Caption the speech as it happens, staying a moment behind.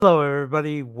Hello,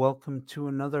 everybody. Welcome to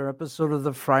another episode of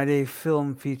the Friday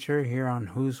Film Feature here on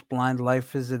Whose Blind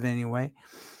Life Is It Anyway?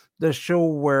 The show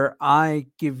where I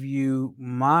give you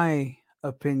my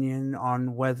opinion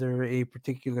on whether a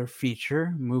particular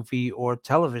feature, movie, or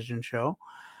television show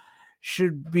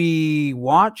should be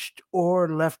watched or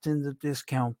left in the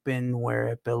discount bin where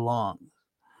it belongs.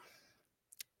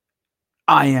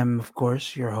 I am, of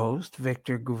course, your host,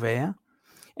 Victor Gouveia.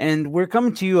 And we're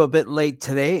coming to you a bit late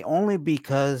today only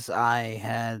because I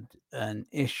had an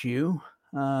issue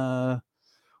uh,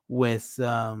 with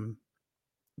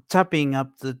typing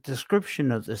up the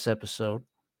description of this episode.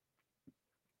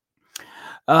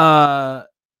 Uh,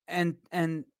 and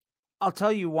I'll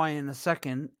tell you why in a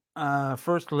second.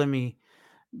 First, let me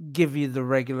give you the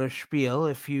regular spiel.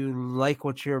 If you like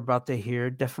what you're about to hear,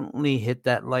 definitely hit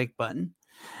that like button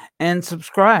and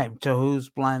subscribe to Whose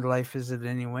Blind Life Is It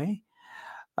Anyway?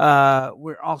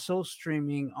 We're also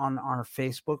streaming on our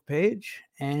Facebook page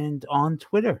and on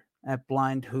Twitter at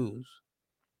Blind Who's.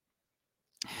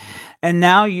 And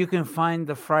now you can find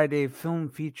the Friday Film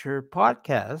Feature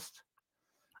podcast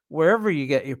wherever you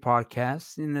get your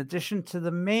podcasts, in addition to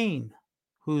the main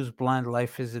Whose Blind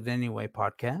Life Is It Anyway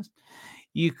podcast.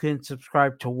 You can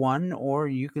subscribe to one or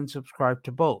you can subscribe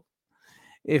to both.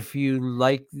 If you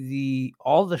like the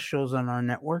all the shows on our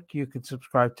network, you can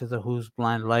subscribe to the Whose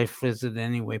Blind Life Is It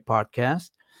Anyway podcast.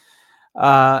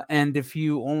 And if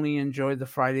you only enjoy the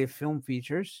Friday film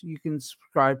features, you can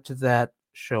subscribe to that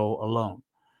show alone.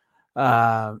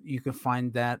 You can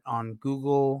find that on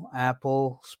Google,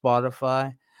 Apple,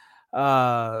 Spotify,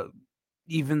 uh,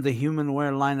 even the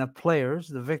Humanware lineup players,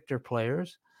 the Victor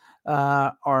players,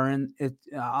 are in it.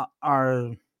 Are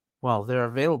well, they're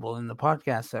available in the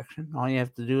podcast section. All you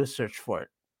have to do is search for it.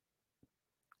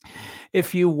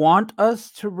 If you want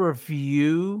us to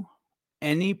review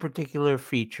any particular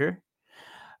feature,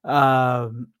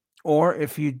 um, or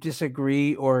if you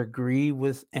disagree or agree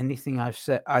with anything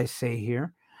I say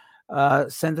here,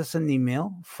 send us an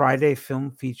email,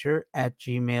 fridayfilmfeature at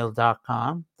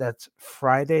gmail.com. That's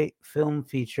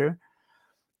fridayfilmfeature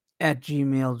at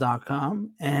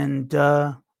gmail.com. And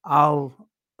I'll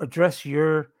address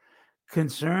your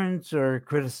concerns or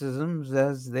criticisms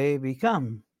as they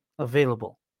become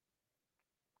available.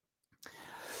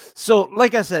 So,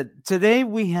 like I said, today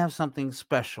we have something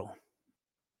special.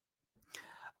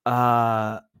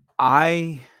 Uh,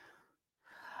 I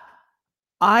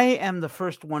I am the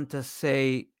first one to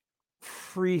say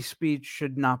free speech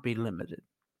should not be limited.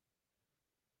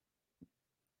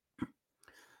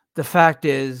 The fact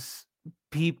is,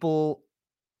 people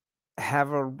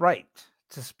have a right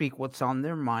to speak what's on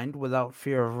their mind without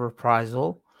fear of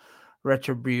reprisal,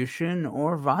 retribution,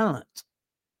 or violence.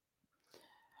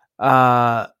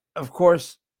 Of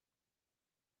course,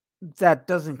 that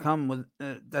doesn't come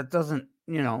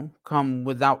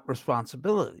without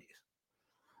responsibilities.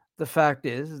 The fact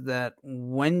is that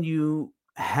when you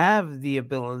have the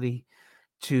ability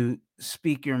to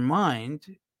speak your mind,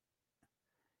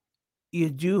 you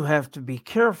do have to be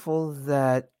careful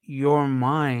that your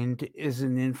mind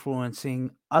isn't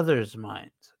influencing others'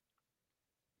 minds.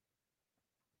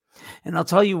 And I'll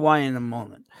tell you why in a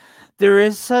moment. There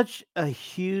is such a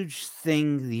huge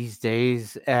thing these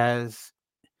days as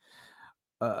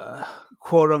uh,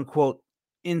 quote unquote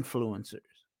influencers.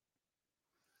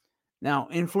 Now,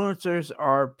 influencers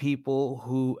are people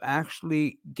who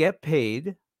actually get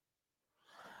paid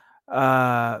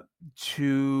uh,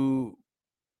 to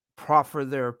proffer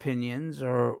their opinions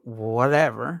or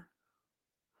whatever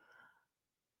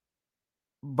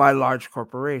by large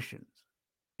corporations.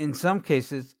 In some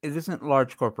cases, it isn't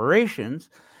large corporations,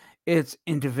 it's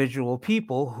individual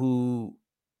people who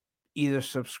either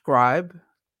subscribe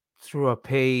through a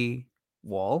pay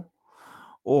wall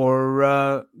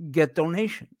or get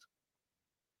donations.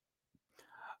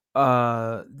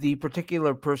 The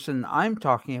particular person I'm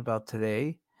talking about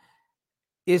today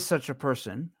is such a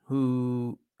person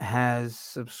who has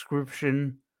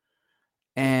subscription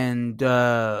and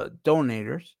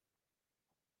donators.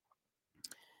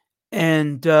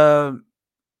 And the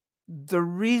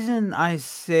reason I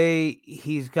say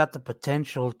he's got the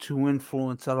potential to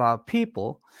influence a lot of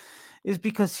people is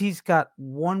because he's got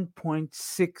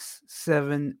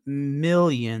 1.67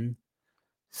 million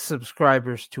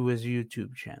subscribers to his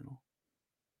YouTube channel.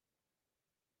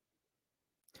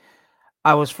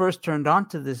 I was first turned on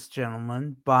to this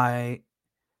gentleman by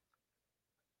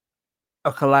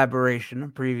a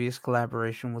previous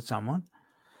collaboration with someone.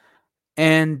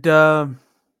 And,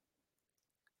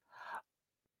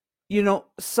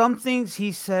 some things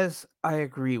he says I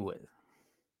agree with,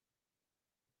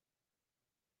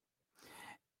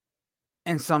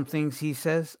 and some things he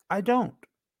says I don't.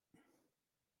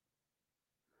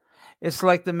 It's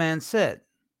like the man said,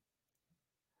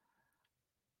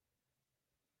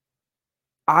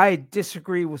 I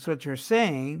disagree with what you're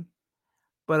saying,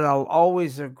 but I'll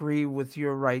always agree with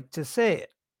your right to say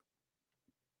it.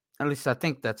 At least I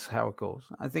think that's how it goes.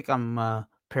 I think I'm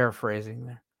paraphrasing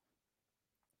there.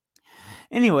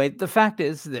 Anyway, the fact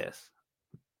is this: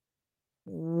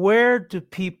 where do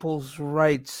people's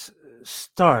rights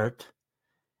start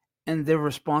and their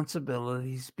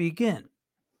responsibilities begin?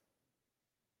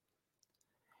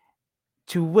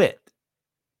 To wit,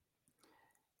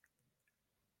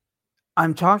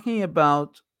 I'm talking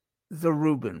about the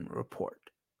Rubin Report.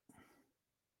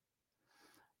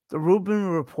 The Rubin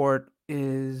Report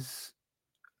is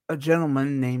a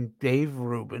gentleman named Dave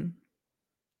Rubin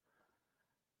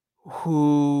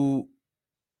who,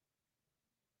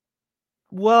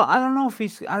 well, I don't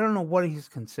know what he's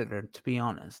considered, to be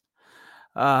honest.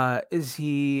 Is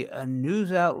he a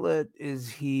news outlet? Is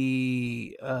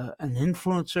he an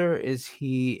influencer? Is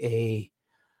he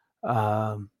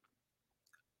a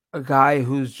guy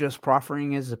who's just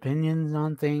proffering his opinions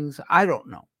on things? I don't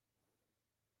know.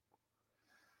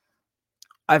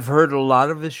 I've heard a lot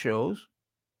of his shows,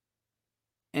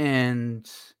 and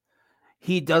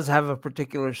he does have a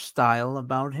particular style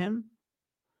about him.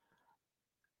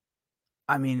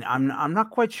 I mean, I'm not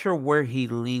quite sure where he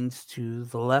leans to,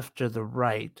 the left or the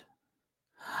right.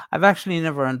 I've actually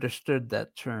never understood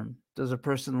that term. Is a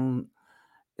person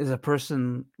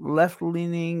left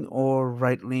leaning or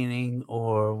right leaning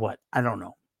or what? I don't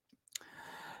know.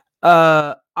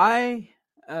 I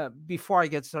Before I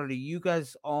get started, you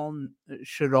guys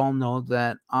should all know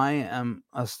that I am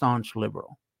a staunch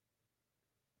liberal.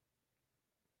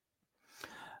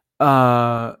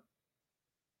 Uh,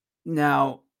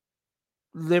 Now,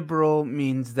 liberal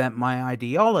means that my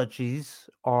ideologies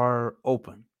are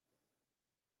open,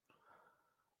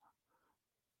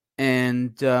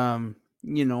 and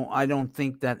I don't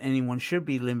think that anyone should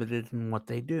be limited in what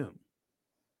they do.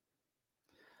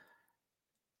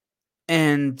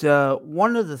 And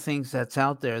one of the things that's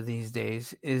out there these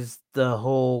days is the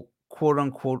whole quote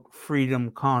unquote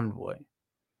freedom convoy.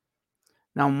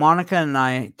 Now, Monica and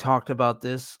I talked about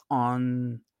this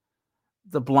on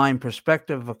The Blind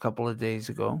Perspective a couple of days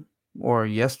ago, or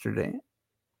yesterday,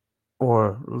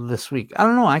 or this week. I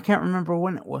don't know. I can't remember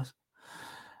when it was.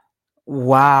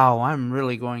 Wow, I'm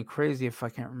really going crazy if I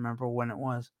can't remember when it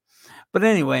was. But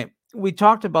anyway, we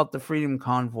talked about the Freedom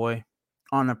Convoy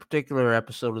on a particular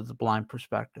episode of The Blind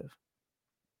Perspective.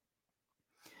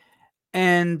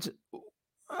 And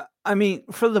I mean,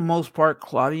 for the most part,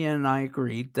 Claudia and I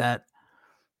agreed that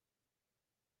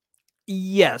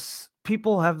yes,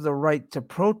 people have the right to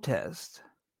protest,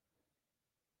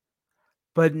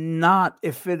 but not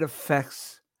if it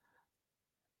affects,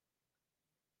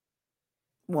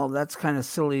 well, that's kind of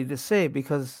silly to say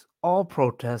because all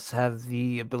protests have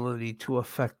the ability to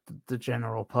affect the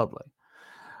general public.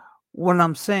 What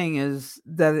I'm saying is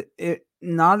that it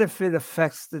not if it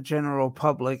affects the general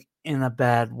public in a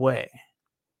bad way.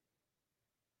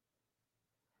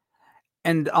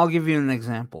 And I'll give you an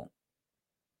example.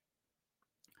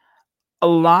 A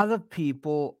lot of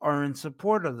people are in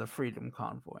support of the Freedom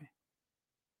Convoy.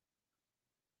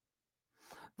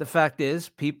 The fact is,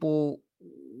 people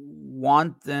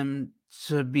want them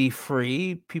to be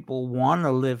free. People want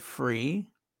to live free.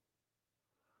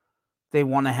 They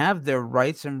want to have their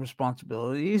rights and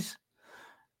responsibilities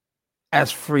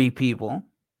as free people.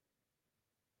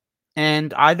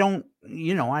 And I don't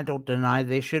deny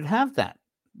they should have that.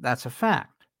 That's a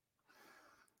fact.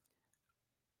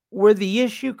 Where the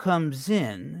issue comes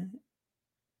in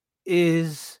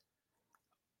is,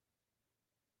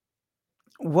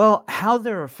 well, how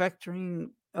they're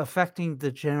affecting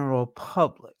the general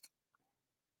public.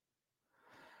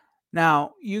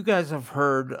 Now, you guys have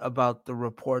heard about the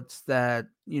reports that,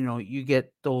 you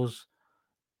get those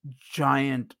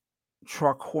giant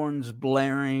truck horns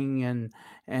blaring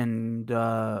and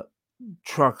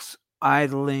trucks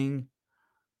idling.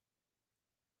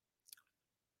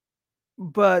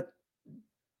 But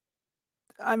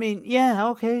I mean, yeah,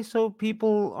 okay, so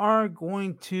people are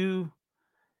going to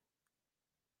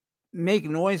make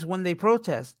noise when they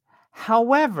protest.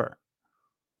 However,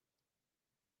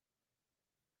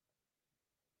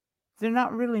 they're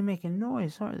not really making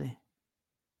noise, are they?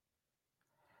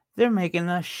 They're making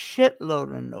a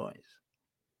shitload of noise.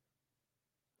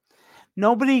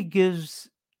 Nobody gives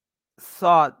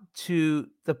thought to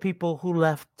the people who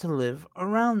left to live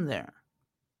around there.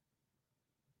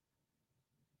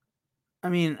 I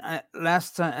mean,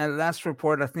 last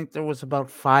report, I think there was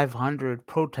about 500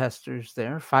 protesters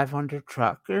there, 500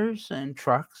 truckers and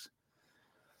trucks.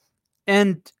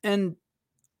 And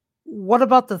what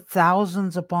about the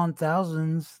thousands upon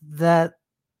thousands that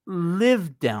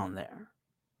live down there?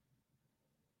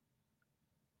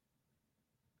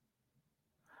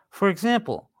 For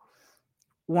example,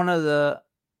 one of the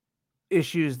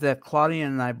issues that Claudia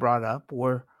and I brought up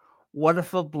were, what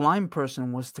if a blind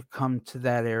person was to come to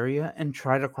that area and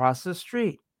try to cross the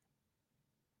street?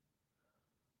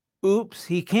 Oops,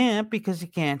 he can't because he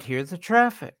can't hear the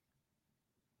traffic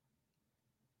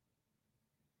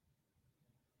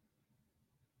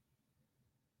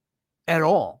at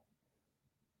all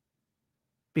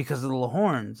because of the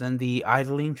horns and the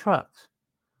idling trucks.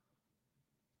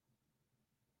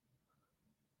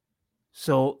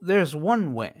 So there's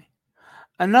one way.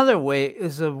 Another way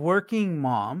is a working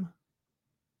mom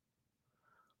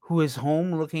who is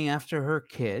home looking after her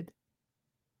kid,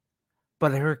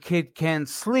 but her kid can't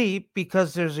sleep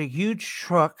because there's a huge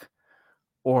truck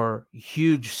or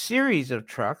huge series of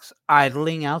trucks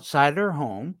idling outside her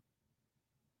home.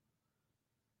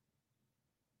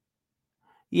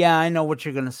 Yeah, I know what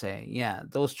you're going to say. Yeah,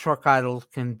 those truck idles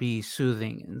can be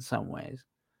soothing in some ways.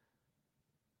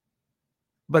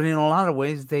 But in a lot of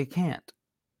ways, they can't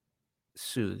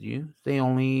soothe you. They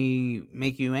only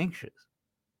make you anxious.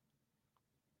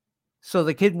 So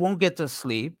the kid won't get to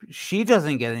sleep. She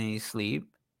doesn't get any sleep.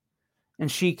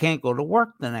 And she can't go to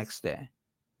work the next day.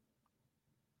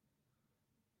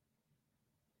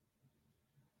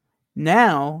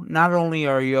 Now, not only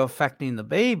are you affecting the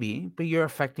baby, but you're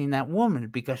affecting that woman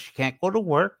because she can't go to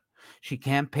work, she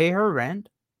can't pay her rent,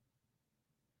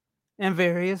 and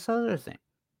various other things.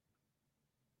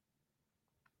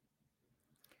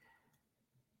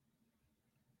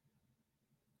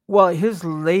 Well, his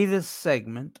latest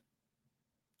segment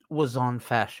was on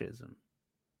fascism.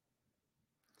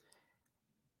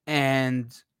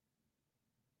 And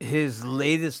his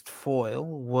latest foil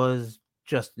was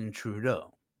Justin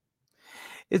Trudeau.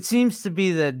 It seems to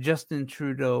be that Justin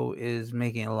Trudeau is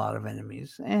making a lot of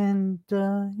enemies. And,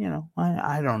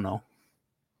 I don't know.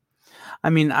 I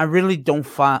mean, I really don't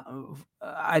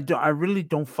I really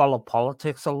don't follow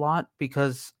politics a lot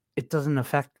because it doesn't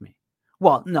affect me.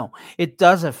 Well, no, it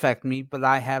does affect me, but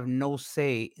I have no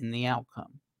say in the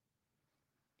outcome.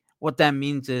 What that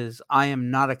means is I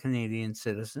am not a Canadian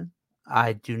citizen.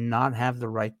 I do not have the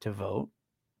right to vote.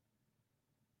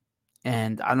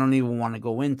 And I don't even want to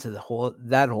go into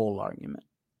that whole argument.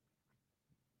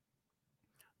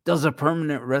 Does a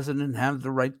permanent resident have the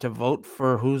right to vote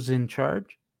for who's in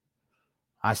charge?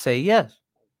 I say yes.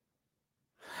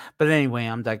 But anyway,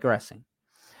 I'm digressing.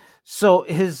 So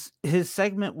his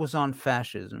segment was on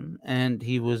fascism, and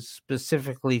he was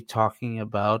specifically talking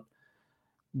about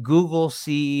Google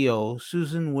CEO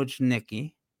Susan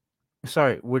Wojcicki.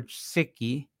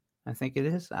 Wojcicki, I think it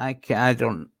is. I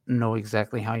don't know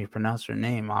exactly how you pronounce her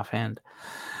name offhand,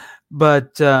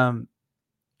 but Google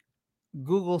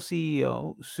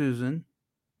CEO Susan,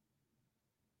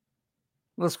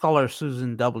 let's call her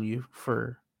Susan W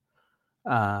for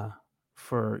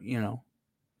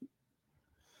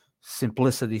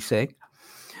simplicity's sake.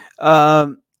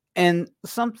 And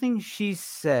something she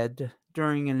said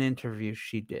during an interview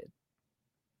she did.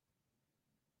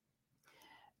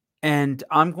 And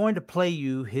I'm going to play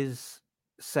you his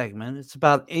segment. It's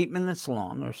about 8 minutes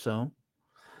long or so.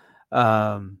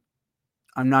 I'm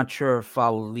not sure if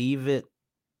I'll leave it,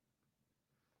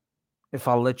 if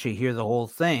I'll let you hear the whole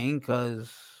thing,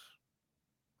 because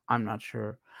I'm not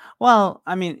sure. Well,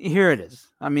 I mean, here it is.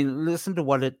 I mean, listen to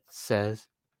what it says.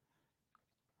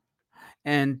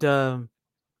 And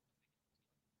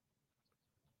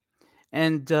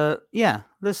yeah,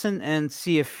 listen and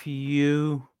see if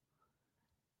you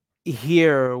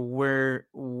hear what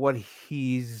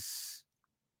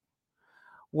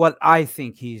I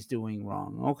think he's doing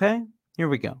wrong. Okay, here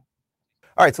we go.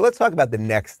 All right, so let's talk about the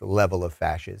next level of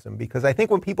fascism, because I think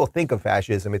when people think of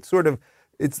fascism, it's sort of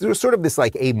this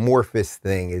like amorphous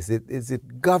thing. Is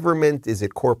it government? Is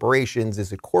it corporations?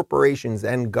 Is it corporations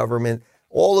and government?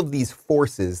 All of these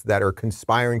forces that are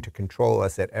conspiring to control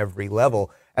us at every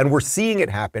level, and we're seeing it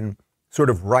happen sort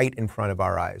of right in front of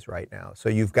our eyes right now. So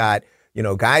you've got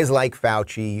guys like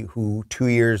Fauci, who 2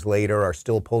 years later are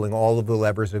still pulling all of the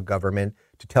levers of government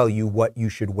to tell you what you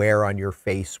should wear on your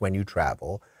face when you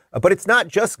travel. But it's not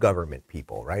just government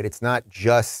people, right? It's not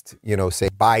just, say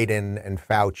Biden and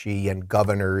Fauci and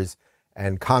governors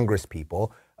and Congress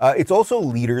people. It's also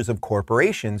leaders of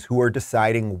corporations who are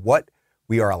deciding what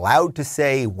we are allowed to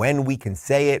say, when we can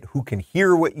say it, who can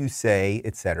hear what you say,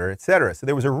 et cetera, et cetera. So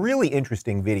there was a really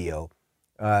interesting video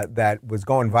that was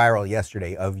going viral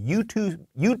yesterday of YouTube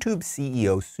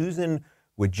CEO Susan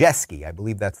Wojcicki. I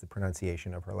believe that's the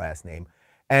pronunciation of her last name.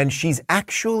 And she's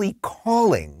actually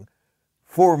calling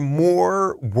for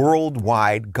more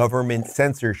worldwide government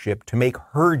censorship to make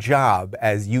her job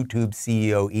as YouTube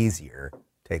CEO easier?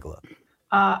 Take a look.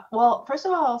 Well, first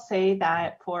of all, I'll say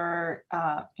that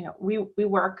we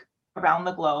work around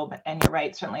the globe, and you're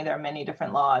right. Certainly, there are many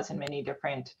different laws in many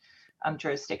different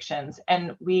jurisdictions,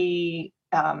 and we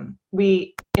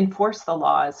enforce the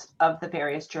laws of the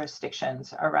various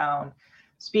jurisdictions around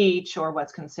speech or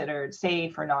what's considered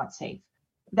safe or not safe.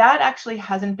 That actually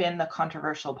hasn't been the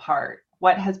controversial part.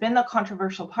 What has been the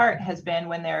controversial part has been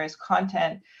when there is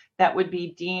content that would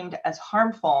be deemed as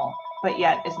harmful, but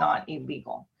yet is not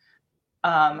illegal.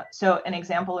 So an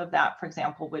example of that, for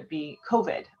example, would be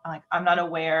COVID. Like, I'm not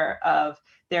aware of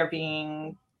there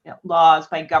being laws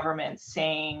by governments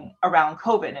saying around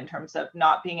COVID in terms of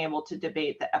not being able to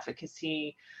debate the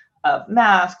efficacy of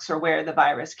masks or where the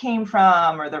virus came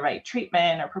from or the right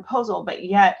treatment or proposal, but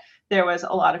yet there was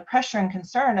a lot of pressure and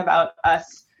concern about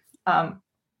us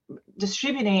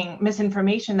distributing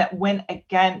misinformation that went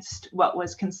against what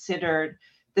was considered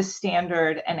the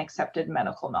standard and accepted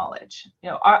medical knowledge.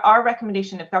 Our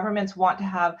recommendation, if governments want to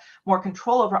have more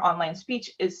control over online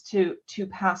speech, is to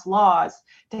pass laws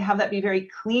to have that be very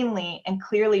cleanly and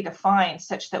clearly defined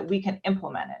such that we can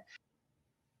implement it.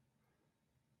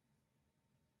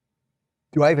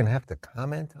 Do I even have to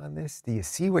comment on this? Do you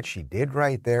see what she did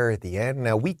right there at the end?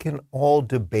 Now, we can all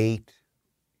debate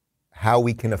how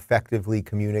we can effectively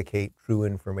communicate true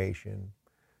information.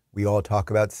 We all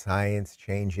talk about science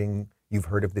changing. You've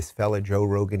heard of this fella, Joe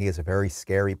Rogan. He has a very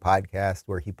scary podcast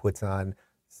where he puts on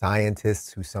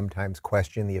scientists who sometimes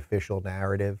question the official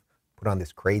narrative. Put on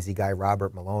this crazy guy,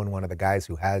 Robert Malone, one of the guys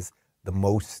who has the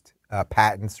most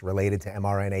patents related to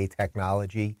mRNA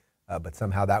technology, but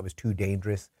somehow that was too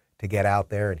dangerous to get out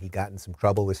there, and he got in some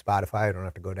trouble with Spotify. I don't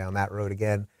have to go down that road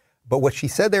again. But what she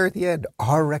said there at the end,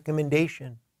 our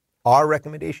recommendation,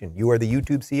 you are the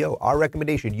YouTube CEO, our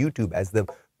recommendation, YouTube as the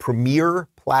premier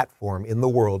platform in the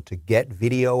world to get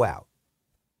video out.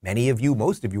 Many of you,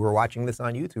 most of you are watching this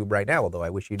on YouTube right now, although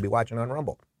I wish you'd be watching on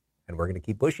Rumble. And we're going to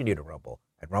keep pushing you to Rumble.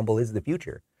 And Rumble is the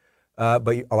future.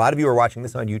 But a lot of you are watching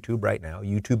this on YouTube right now.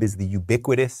 YouTube is the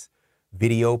ubiquitous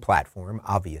video platform,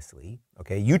 obviously.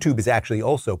 Okay, YouTube is actually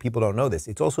also, people don't know this,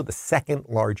 it's also the second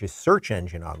largest search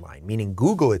engine online, meaning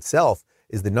Google itself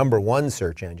is the #1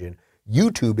 search engine.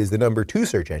 YouTube is the #2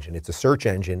 search engine. It's a search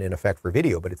engine in effect for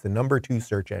video, but it's the #2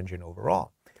 search engine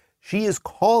overall. She is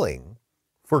calling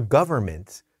for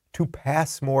governments to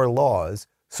pass more laws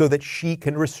so that she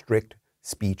can restrict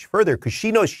speech further, because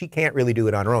she knows she can't really do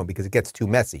it on her own because it gets too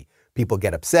messy. People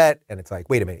get upset and it's like,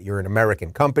 wait a minute, you're an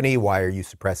American company. Why are you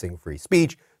suppressing free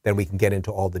speech? Then we can get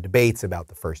into all the debates about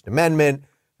the First Amendment.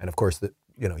 And of course,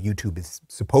 YouTube is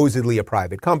supposedly a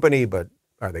private company, but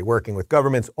are they working with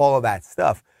governments? All of that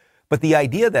stuff. But the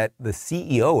idea that the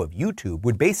CEO of YouTube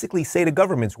would basically say to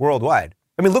governments worldwide,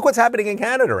 I mean, look what's happening in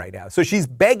Canada right now. So she's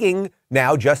begging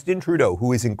now Justin Trudeau,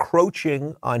 who is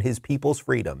encroaching on his people's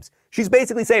freedoms. She's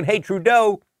basically saying, hey,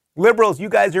 Trudeau, liberals, you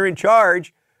guys are in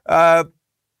charge.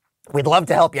 We'd love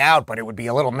to help you out, but it would be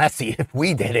a little messy if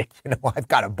we did it. I've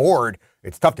got a board.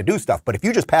 It's tough to do stuff. But if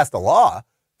you just passed a law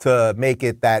to make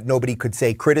it that nobody could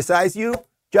say criticize you,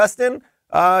 Justin,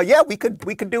 yeah, we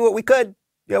could do what we could.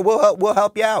 Yeah, we'll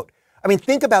help you out. I mean,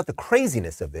 think about the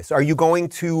craziness of this. Are you going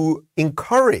to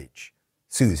encourage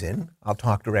Susan? I'll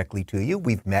talk directly to you.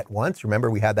 We've met once. Remember,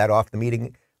 we had that off the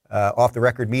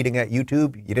record meeting at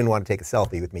YouTube. You didn't want to take a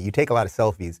selfie with me. You take a lot of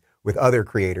selfies with other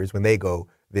creators when they go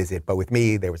visit. But with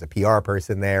me, there was a PR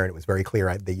person there, and it was very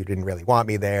clear that you didn't really want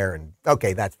me there. And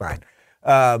okay, that's fine.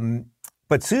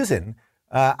 But Susan,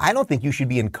 I don't think you should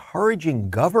be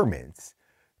encouraging governments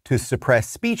to suppress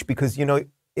speech because,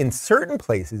 in certain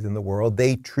places in the world,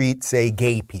 they treat, say,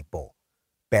 gay people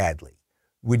badly.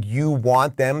 Would you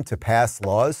want them to pass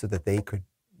laws so that they could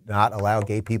not allow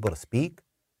gay people to speak,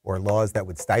 or laws that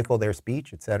would stifle their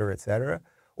speech, et cetera,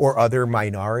 or other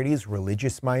minorities,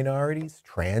 religious minorities,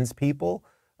 trans people?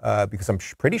 Because I'm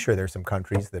pretty sure there's some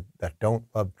countries that don't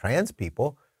love trans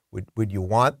people. Would you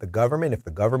want the government, if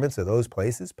the governments of those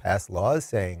places pass laws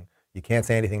saying you can't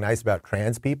say anything nice about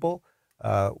trans people?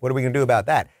 What are we going to do about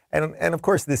that? And of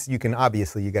course, this, you can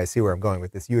obviously, you guys see where I'm going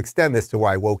with this. You extend this to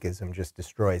why wokeism just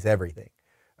destroys everything.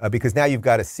 Because now you've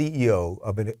got a CEO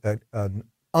of an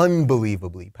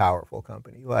unbelievably powerful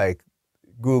company like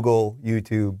Google,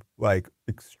 YouTube, like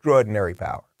extraordinary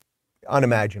power,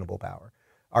 unimaginable power.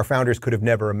 Our founders could have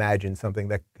never imagined something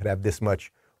that could have this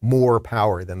much more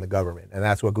power than the government, and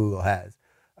that's what Google has.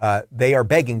 They are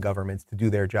begging governments to do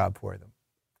their job for them.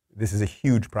 This is a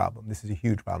huge problem. This is a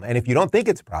huge problem. And if you don't think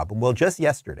it's a problem, well, just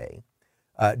yesterday,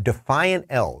 Defiant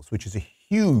Elves, which is a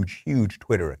huge, huge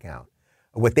Twitter account,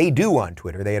 What they do on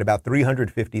Twitter, they had about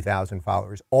 350,000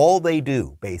 followers. All they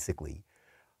do, basically,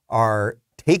 are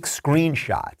take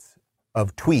screenshots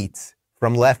of tweets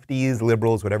from lefties,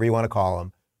 liberals, whatever you want to call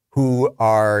them, who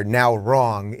are now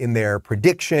wrong in their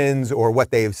predictions or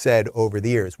what they've said over the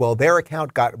years. Well, their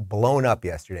account got blown up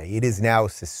yesterday. It is now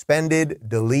suspended,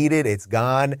 deleted, it's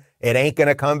gone. It ain't going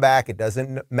to come back. It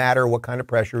doesn't matter what kind of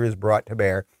pressure is brought to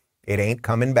bear. It ain't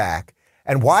coming back.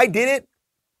 And why did it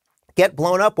get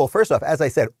blown up? Well, first off, as I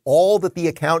said, all that the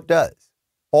account does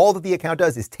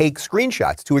is take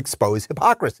screenshots to expose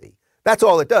hypocrisy. That's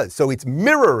all it does. So it's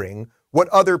mirroring what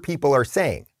other people are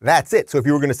saying. That's it. So if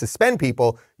you were going to suspend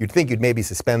people, you'd think you'd maybe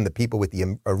suspend the people with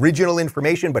the original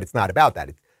information, but it's not about that.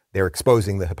 They're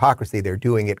exposing the hypocrisy. They're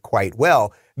doing it quite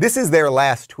well. This is their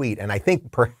last tweet, and I think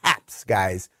perhaps,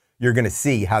 guys, you're going to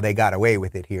see how they got away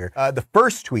with it here. The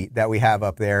first tweet that we have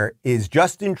up there is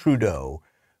Justin Trudeau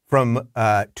from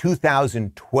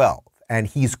 2012, and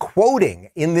he's quoting,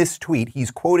 in this tweet, he's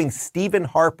quoting Stephen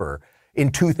Harper in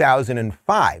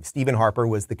 2005. Stephen Harper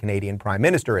was the Canadian Prime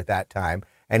Minister at that time.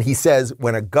 And he says,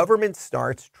 when a government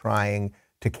starts trying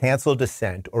to cancel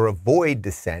dissent or avoid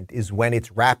dissent is when it's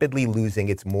rapidly losing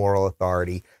its moral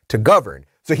authority to govern.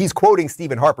 So he's quoting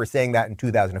Stephen Harper saying that in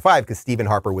 2005 because Stephen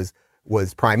Harper was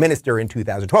Prime Minister in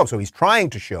 2012. So he's trying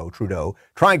to show, Trudeau,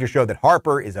 trying to show that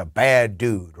Harper is a bad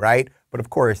dude, right? But of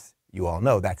course, you all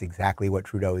know that's exactly what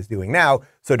Trudeau is doing now.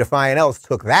 So Defiant Els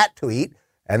took that tweet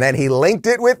and then he linked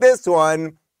it with this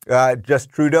one, just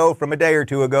Trudeau from a day or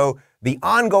two ago. The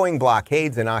ongoing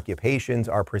blockades and occupations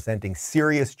are presenting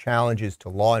serious challenges to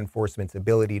law enforcement's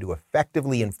ability to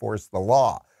effectively enforce the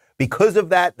law. Because of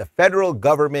that, the federal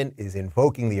government is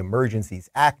invoking the Emergencies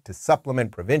Act to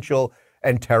supplement provincial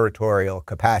and territorial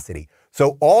capacity.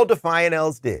 So all Defiant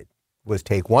Els did was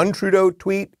take one Trudeau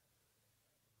tweet,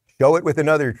 show it with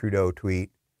another Trudeau tweet,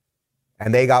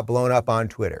 and they got blown up on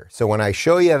Twitter. So when I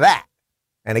show you that,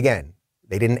 and again,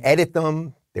 they didn't edit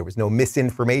them. There was no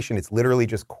misinformation. It's literally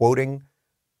just quoting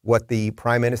what the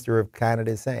Prime Minister of Canada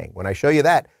is saying. When I show you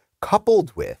that,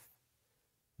 coupled with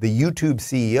the YouTube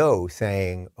CEO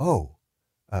saying,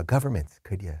 governments,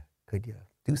 could you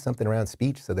do something around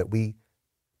speech so that we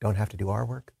don't have to do our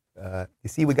work? You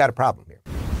see, we got a problem here.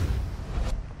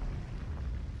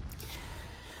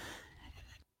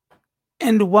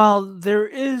 And while there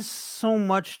is so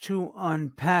much to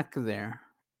unpack there,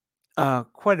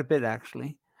 quite a bit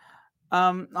actually,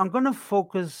 I'm going to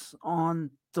focus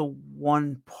on the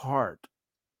one part,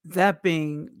 that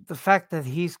being the fact that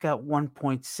he's got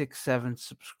 1.67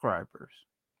 subscribers.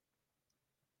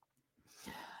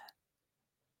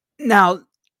 Now,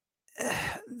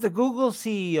 the Google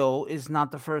CEO is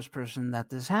not the first person that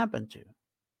this happened to.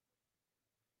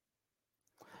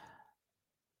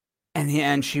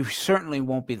 And she certainly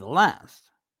won't be the last.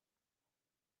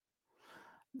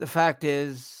 The fact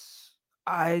is,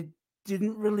 I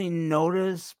didn't really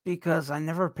notice because I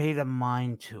never paid a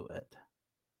mind to it.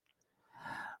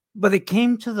 But it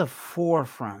came to the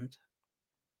forefront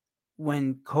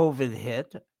when COVID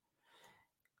hit,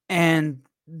 and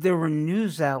there were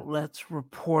news outlets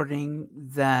reporting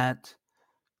that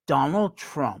Donald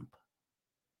Trump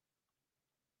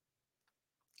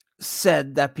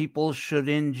said that people should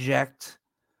inject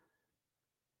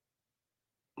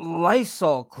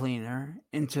Lysol cleaner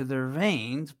into their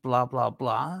veins, blah, blah,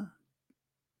 blah.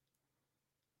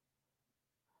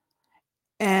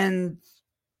 And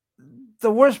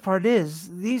the worst part is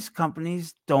these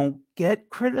companies don't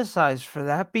get criticized for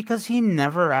that because he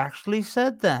never actually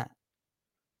said that.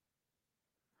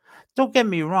 Don't get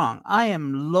me wrong. I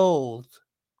am loath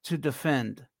to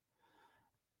defend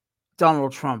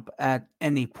Donald Trump at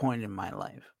any point in my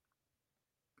life.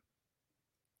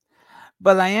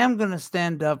 But I am going to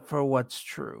stand up for what's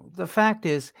true. The fact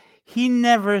is, he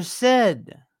never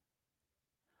said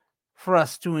for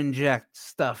us to inject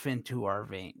stuff into our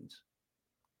veins.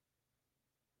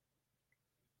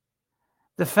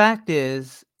 The fact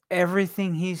is,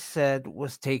 everything he said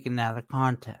was taken out of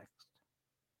context.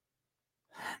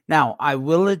 Now, I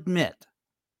will admit,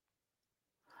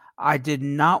 I did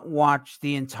not watch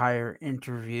the entire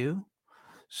interview,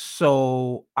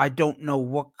 so I don't know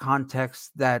what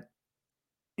context that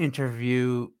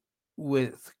interview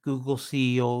with Google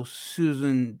CEO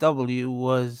Susan W.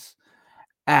 was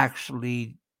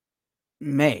actually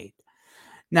made.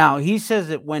 Now, he says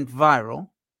it went viral.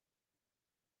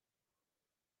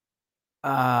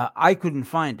 I couldn't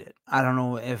find it. I don't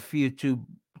know if YouTube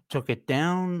took it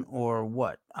down or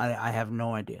what. I have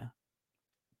no idea.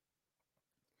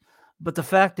 But the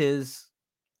fact is,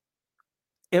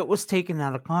 it was taken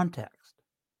out of context.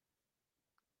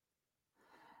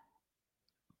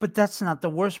 But that's not the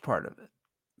worst part of it.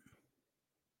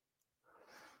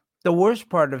 the worst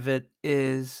part of it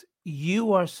is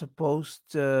you are supposed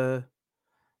to.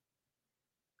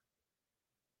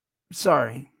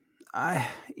 Sorry.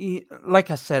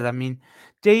 Like I said, I mean,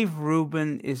 Dave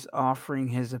Rubin is offering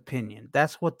his opinion.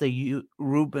 That's what the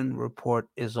Rubin Report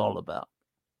is all about.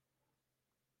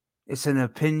 It's an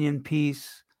opinion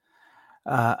piece,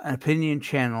 an opinion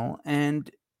channel. And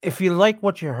if you like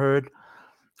what you heard,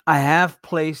 I have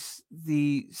placed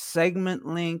the segment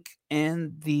link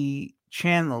and the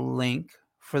channel link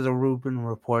for the Rubin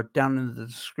Report down in the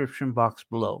description box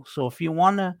below. So if you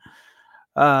want to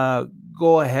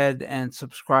go ahead and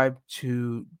subscribe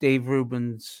to Dave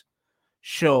Rubin's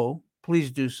show,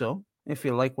 please do so if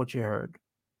you like what you heard.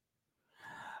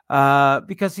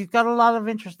 Because he's got a lot of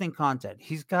interesting content.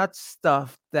 He's got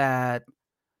stuff that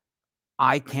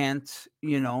I can't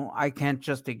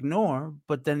just ignore,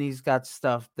 but then he's got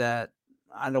stuff that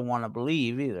I don't want to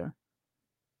believe either.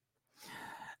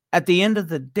 At the end of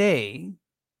the day,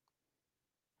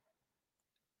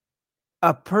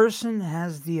 a person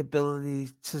has the ability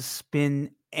to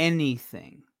spin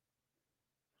anything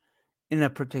in a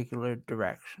particular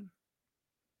direction.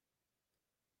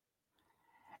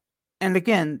 And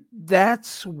again,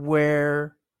 that's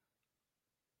where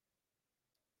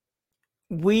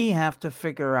we have to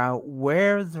figure out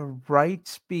where the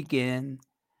rights begin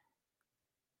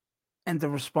and the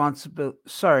responsibility.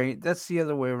 Sorry, that's the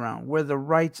other way around. Where the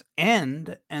rights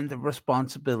end and the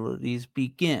responsibilities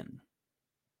begin.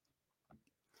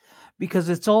 Because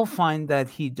it's all fine that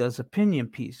he does opinion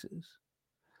pieces.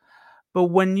 But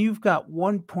when you've got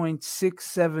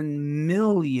 1.67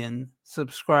 million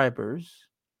subscribers,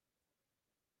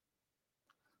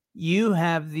 you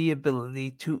have the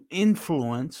ability to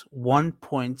influence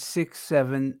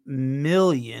 1.67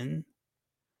 million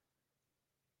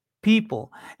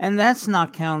people. And that's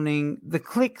not counting the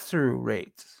click-through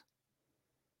rates.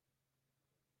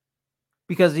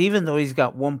 Because even though he's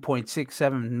got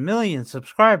 1.67 million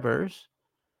subscribers,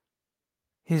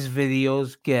 his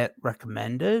videos get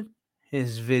recommended,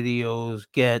 his videos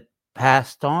get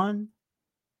passed on,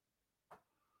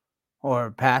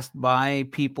 or passed by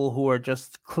people who are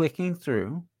just clicking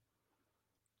through.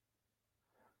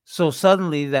 So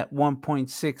suddenly that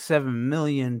 1.67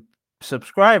 million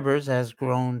subscribers has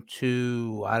grown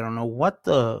to, I don't know what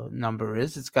the number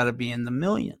is. It's got to be in the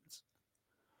millions.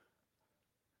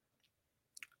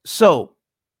 So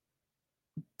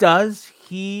does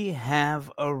he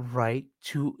have a right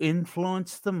to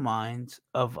influence the minds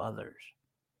of others?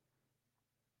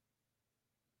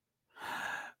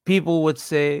 People would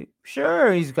say,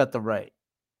 sure, he's got the right.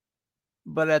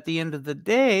 But at the end of the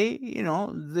day,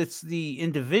 it's the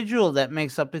individual that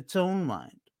makes up its own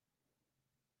mind.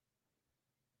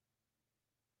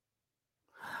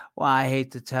 Well, I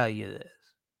hate to tell you this,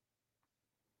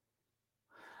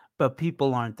 but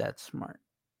people aren't that smart.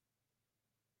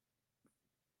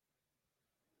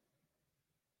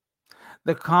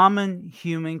 The common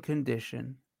human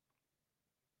condition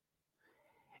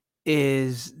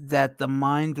is that the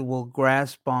mind will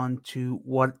grasp onto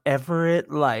whatever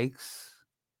it likes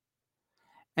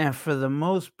and for the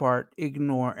most part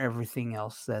ignore everything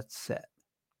else that's said.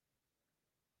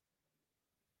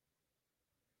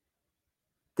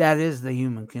 That is the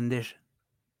human condition.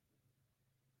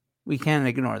 We can't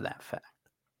ignore that fact.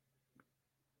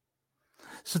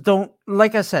 So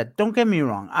like I said, don't get me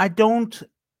wrong. I don't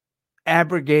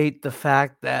abrogate the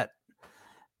fact that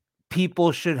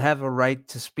people should have a right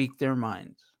to speak their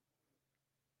minds.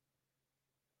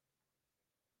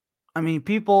 I mean,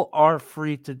 people are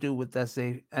free to do with as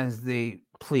they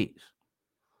please.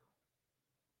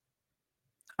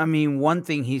 I mean, one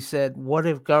thing he said, what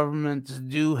if governments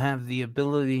do have the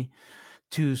ability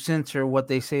to censor what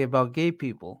they say about gay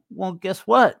people? Well, guess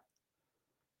what?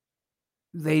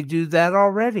 They do that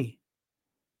already.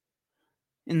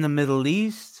 In the Middle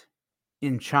East,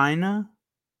 in China,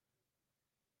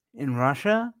 in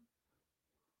Russia,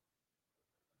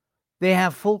 they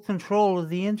have full control of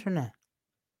the internet.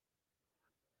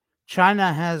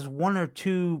 China has 1 or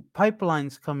 2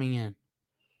 pipelines coming in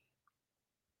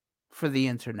for the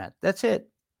internet. That's it.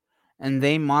 And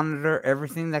they monitor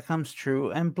everything that comes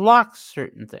through and block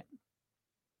certain things.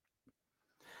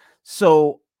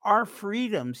 So our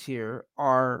freedoms here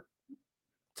are,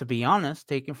 to be honest,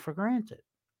 taken for granted.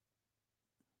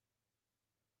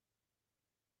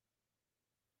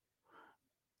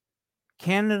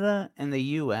 Canada and the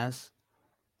US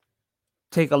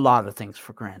take a lot of things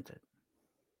for granted.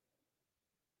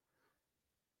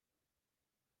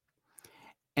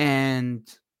 And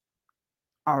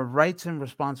our rights and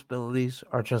responsibilities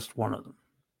are just one of them.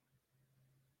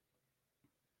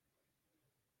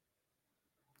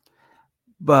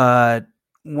 But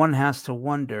one has to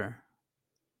wonder,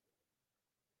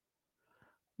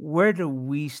 where do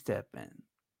we step in?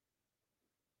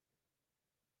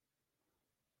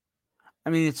 I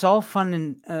mean, it's all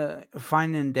fine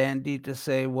and dandy to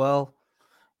say, well,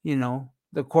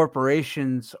 the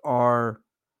corporations are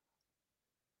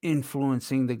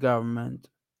influencing the government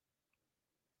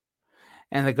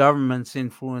and the government's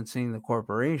influencing the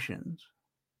corporations.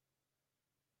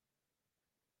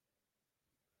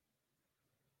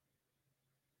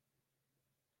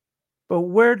 But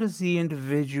where does the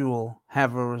individual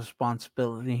have a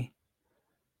responsibility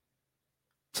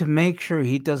to make sure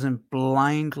he doesn't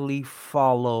blindly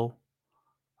follow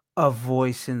a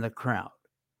voice in the crowd?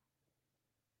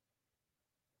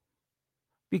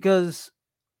 Because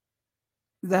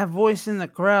that voice in the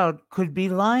crowd could be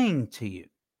lying to you.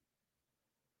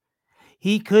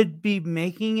 He could be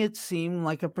making it seem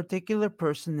like a particular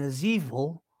person is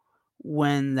evil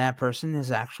when that person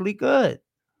is actually good.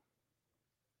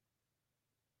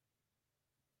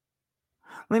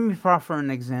 Let me proffer an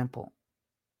example.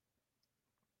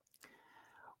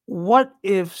 What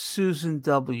if Susan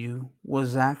W.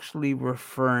 was actually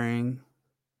referring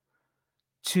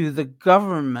to the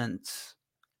government's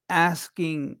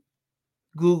asking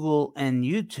Google and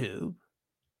YouTube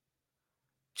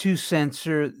to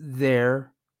censor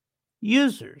their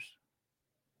users?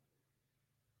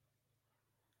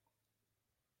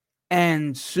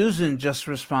 And Susan just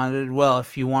responded, well,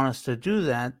 if you want us to do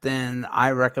that, then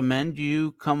I recommend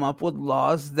you come up with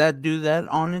laws that do that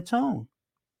on its own.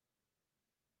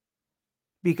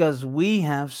 Because we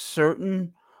have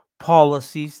certain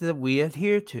policies that we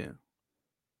adhere to.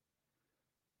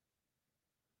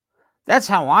 That's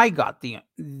how I got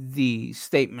the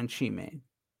statement she made.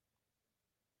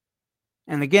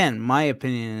 And again, my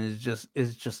opinion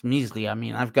is just measly. I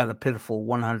mean, I've got a pitiful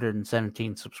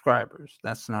 117 subscribers.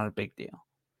 That's not a big deal.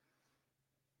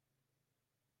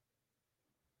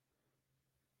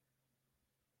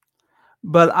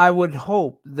 But I would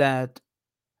hope that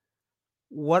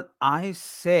what I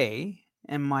say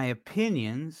and my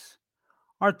opinions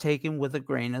are taken with a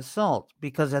grain of salt,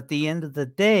 because at the end of the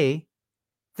day,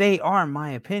 they are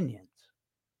my opinions.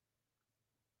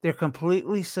 They're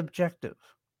completely subjective.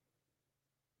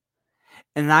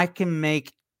 And I can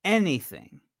make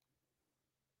anything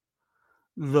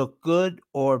look good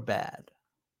or bad.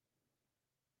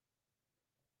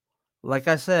 Like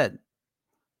I said,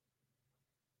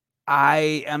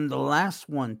 I am the last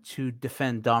one to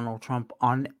defend Donald Trump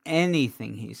on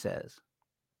anything he says.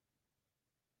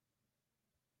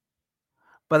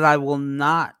 But I will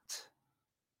not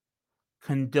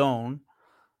condone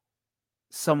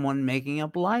someone making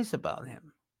up lies about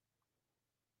him.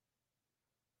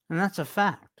 And that's a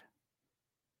fact.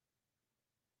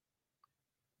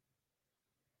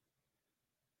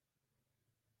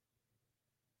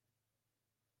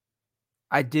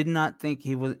 I did not think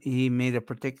he made a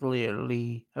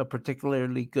particularly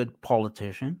good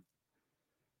politician.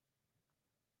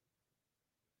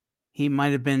 He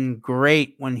might have been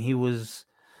great when he was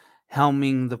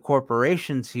helming the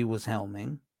corporations he was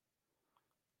helming,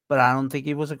 but I don't think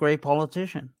he was a great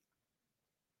politician.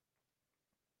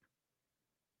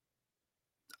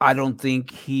 I don't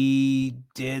think he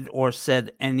did or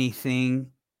said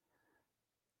anything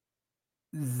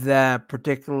that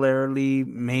particularly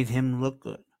made him look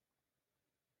good.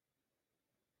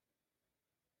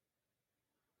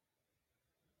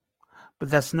 But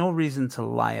that's no reason to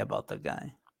lie about the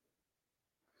guy.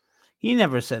 He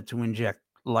never said to inject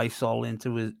Lysol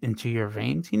into your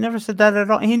veins. He never said that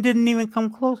at all. He didn't even come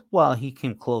close. Well, he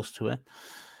came close to it.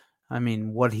 I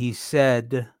mean, what he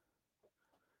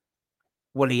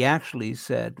actually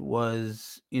said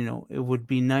was, it would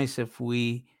be nice if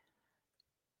we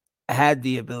had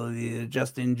the ability to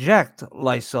just inject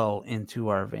Lysol into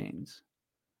our veins.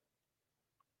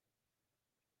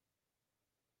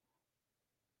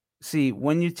 See,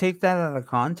 when you take that out of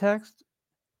context,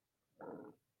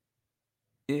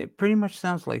 it pretty much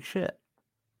sounds like shit.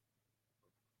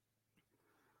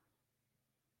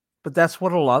 But that's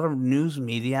what a lot of news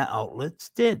media outlets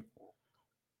did.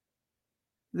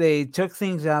 They took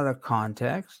things out of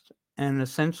context and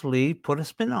essentially put a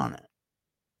spin on it.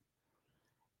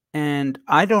 And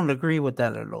I don't agree with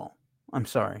that at all. I'm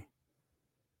sorry.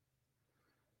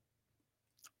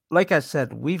 Like I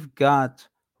said, we've got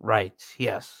rights.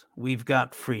 Yes, we've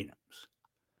got freedoms.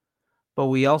 But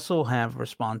we also have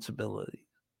responsibilities.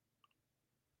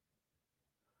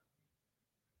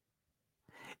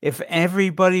 If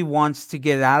everybody wants to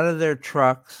get out of their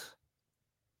trucks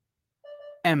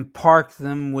and park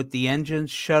them with the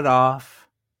engines shut off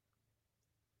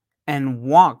and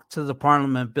walk to the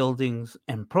Parliament buildings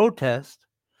and protest,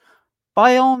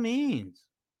 by all means.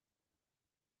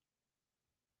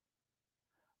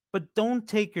 But don't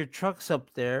take your trucks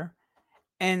up there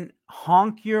and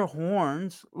honk your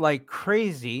horns like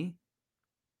crazy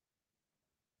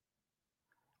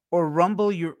or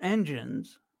rumble your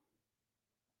engines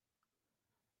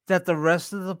that the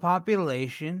rest of the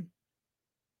population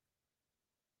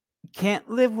can't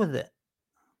live with it.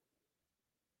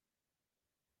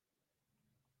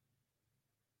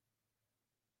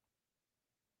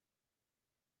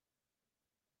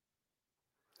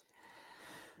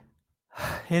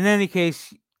 In any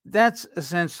case, that's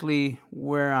essentially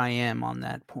where I am on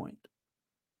that point.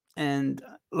 And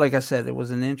like I said, it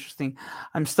was an interesting.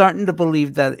 I'm starting to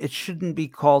believe that it shouldn't be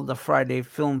called the Friday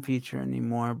Film Feature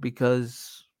anymore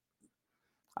because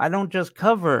I don't just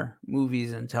cover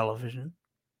movies and television.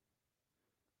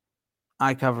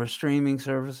 I cover streaming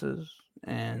services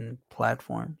and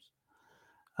platforms.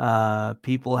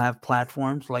 People have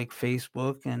platforms like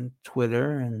Facebook and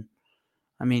Twitter, and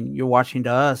I mean, you're watching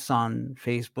to us on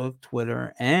Facebook,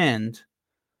 Twitter, and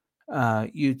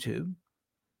YouTube.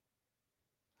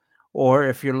 Or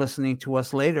if you're listening to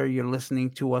us later, you're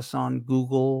listening to us on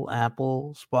Google,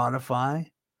 Apple, Spotify,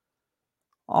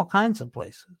 all kinds of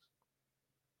places.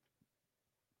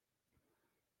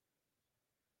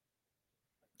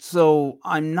 So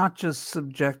I'm not just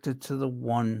subjected to the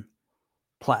one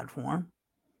platform.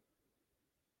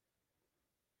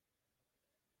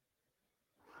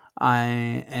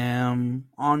 I am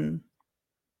on,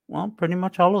 well, pretty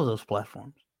much all of those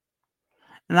platforms.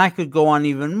 And I could go on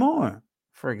even more.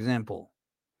 For example,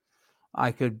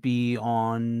 I could be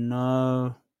on,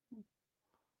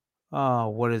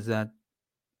 what is that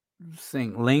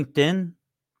thing? LinkedIn.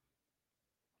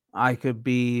 I could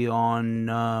be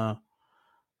on,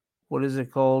 what is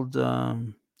it called?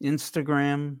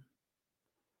 Instagram.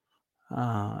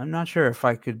 I'm not sure if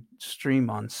I could stream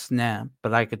on Snap,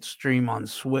 but I could stream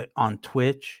on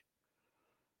Twitch.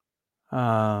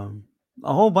 A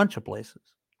whole bunch of places.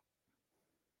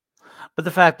 But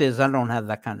the fact is, I don't have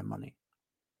that kind of money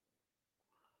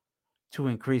to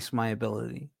increase my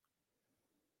ability.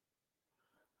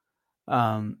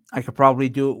 I could probably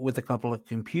do it with a couple of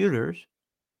computers.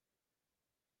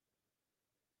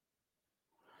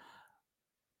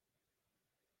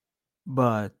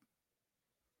 But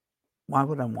why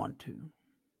would I want to?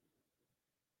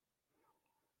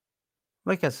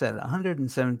 Like I said,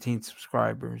 117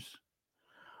 subscribers.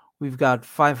 We've got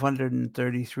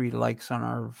 533 likes on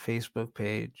our Facebook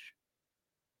page.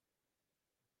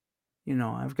 You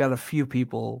know, I've got a few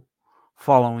people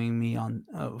following me on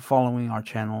following our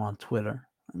channel on Twitter.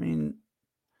 I mean,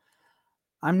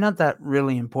 I'm not that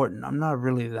really important. I'm not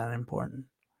really that important.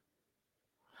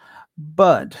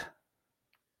 But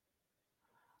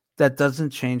that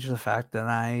doesn't change the fact that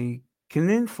I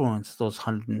can influence those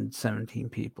 117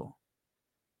 people.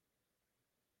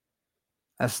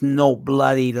 That's no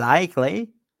bloody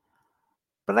likely,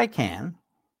 but I can,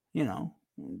 you know,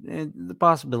 the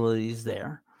possibility is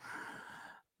there.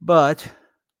 But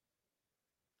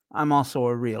I'm also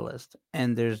a realist,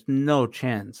 and there's no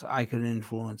chance I could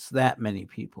influence that many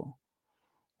people,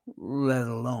 let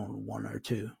alone one or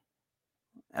two.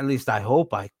 At least I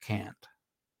hope I can't.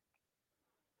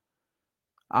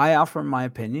 I offer my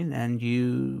opinion, and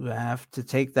you have to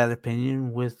take that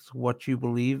opinion with what you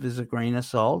believe is a grain of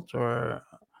salt or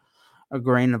a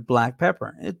grain of black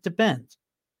pepper. It depends.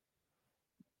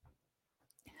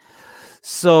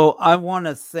 So I want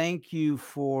to thank you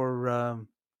for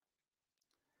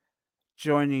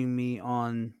joining me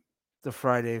on the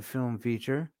Friday Film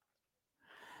Feature.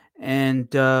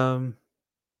 And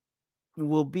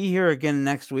we'll be here again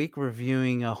next week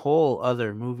reviewing a whole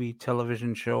other movie,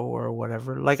 television show, or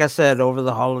whatever. Like I said, over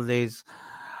the holidays,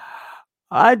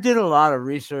 I did a lot of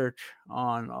research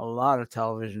on a lot of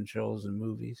television shows and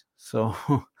movies. So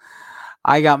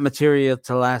I got material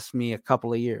to last me a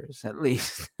couple of years at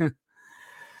least.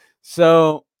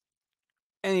 So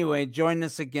anyway, join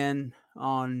us again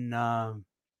on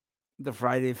the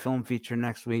Friday Film Feature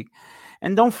next week.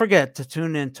 And don't forget to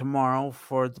tune in tomorrow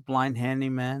for The Blind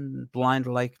Handyman, Blind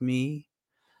Like Me,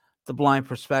 The Blind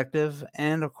Perspective,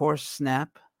 and of course,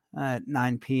 Snap at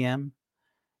 9 p.m.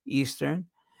 Eastern.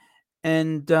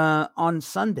 And on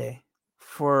Sunday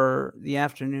for the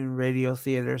afternoon Radio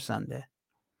Theater Sunday.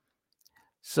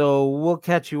 So we'll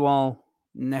catch you all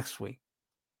next week.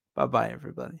 Bye-bye,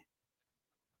 everybody.